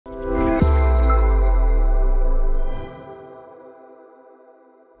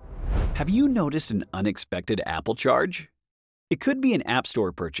Have you noticed an unexpected Apple charge? It could be an App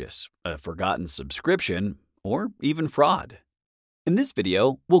Store purchase, a forgotten subscription, or even fraud. In this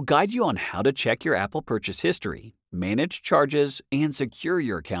video, we'll guide you on how to check your Apple purchase history, manage charges, and secure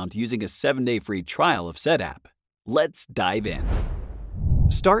your account using a 7-day free trial of Setapp. Let's dive in.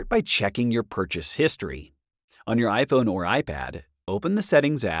 Start by checking your purchase history. On your iPhone or iPad, open the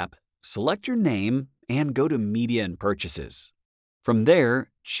Settings app, select your name, and go to Media and Purchases. From there,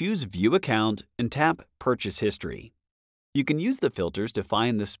 choose View Account and tap Purchase History. You can use the filters to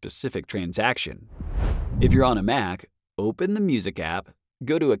find the specific transaction. If you're on a Mac, open the Music app,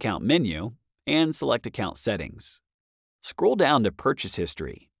 go to Account menu, and select Account Settings. Scroll down to Purchase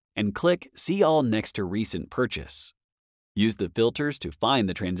History and click See All next to Recent Purchase. Use the filters to find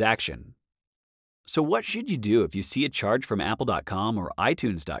the transaction. So what should you do if you see a charge from Apple.com or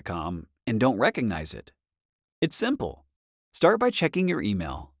iTunes.com and don't recognize it? It's simple. Start by checking your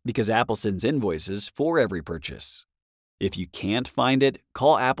email because Apple sends invoices for every purchase. If you can't find it,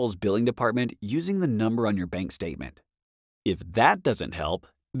 call Apple's billing department using the number on your bank statement. If that doesn't help,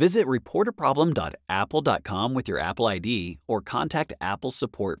 visit reportaproblem.apple.com with your Apple ID or contact Apple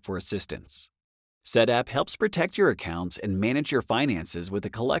support for assistance. Setapp helps protect your accounts and manage your finances with a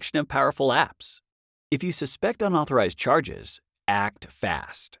collection of powerful apps. If you suspect unauthorized charges, act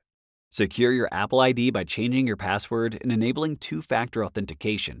fast. Secure your Apple ID by changing your password and enabling two-factor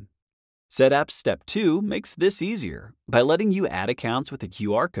authentication. Setapp's Step 2 makes this easier by letting you add accounts with a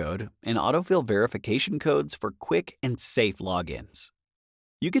QR code and autofill verification codes for quick and safe logins.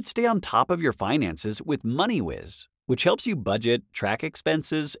 You could stay on top of your finances with MoneyWiz, which helps you budget, track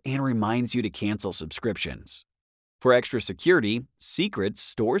expenses, and reminds you to cancel subscriptions. For extra security, Secrets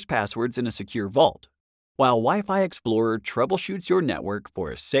stores passwords in a secure vault, while Wi-Fi Explorer troubleshoots your network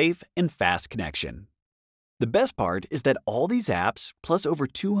for a safe and fast connection. The best part is that all these apps, plus over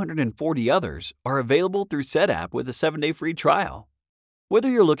 240 others, are available through Setapp with a 7-day free trial.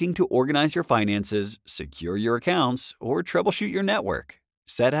 Whether you're looking to organize your finances, secure your accounts, or troubleshoot your network,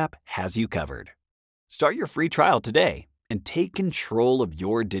 Setapp has you covered. Start your free trial today and take control of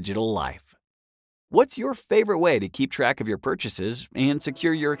your digital life. What's your favorite way to keep track of your purchases and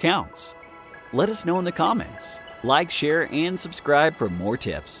secure your accounts? Let us know in the comments. Like, share, and subscribe for more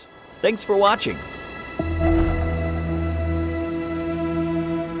tips. Thanks for watching.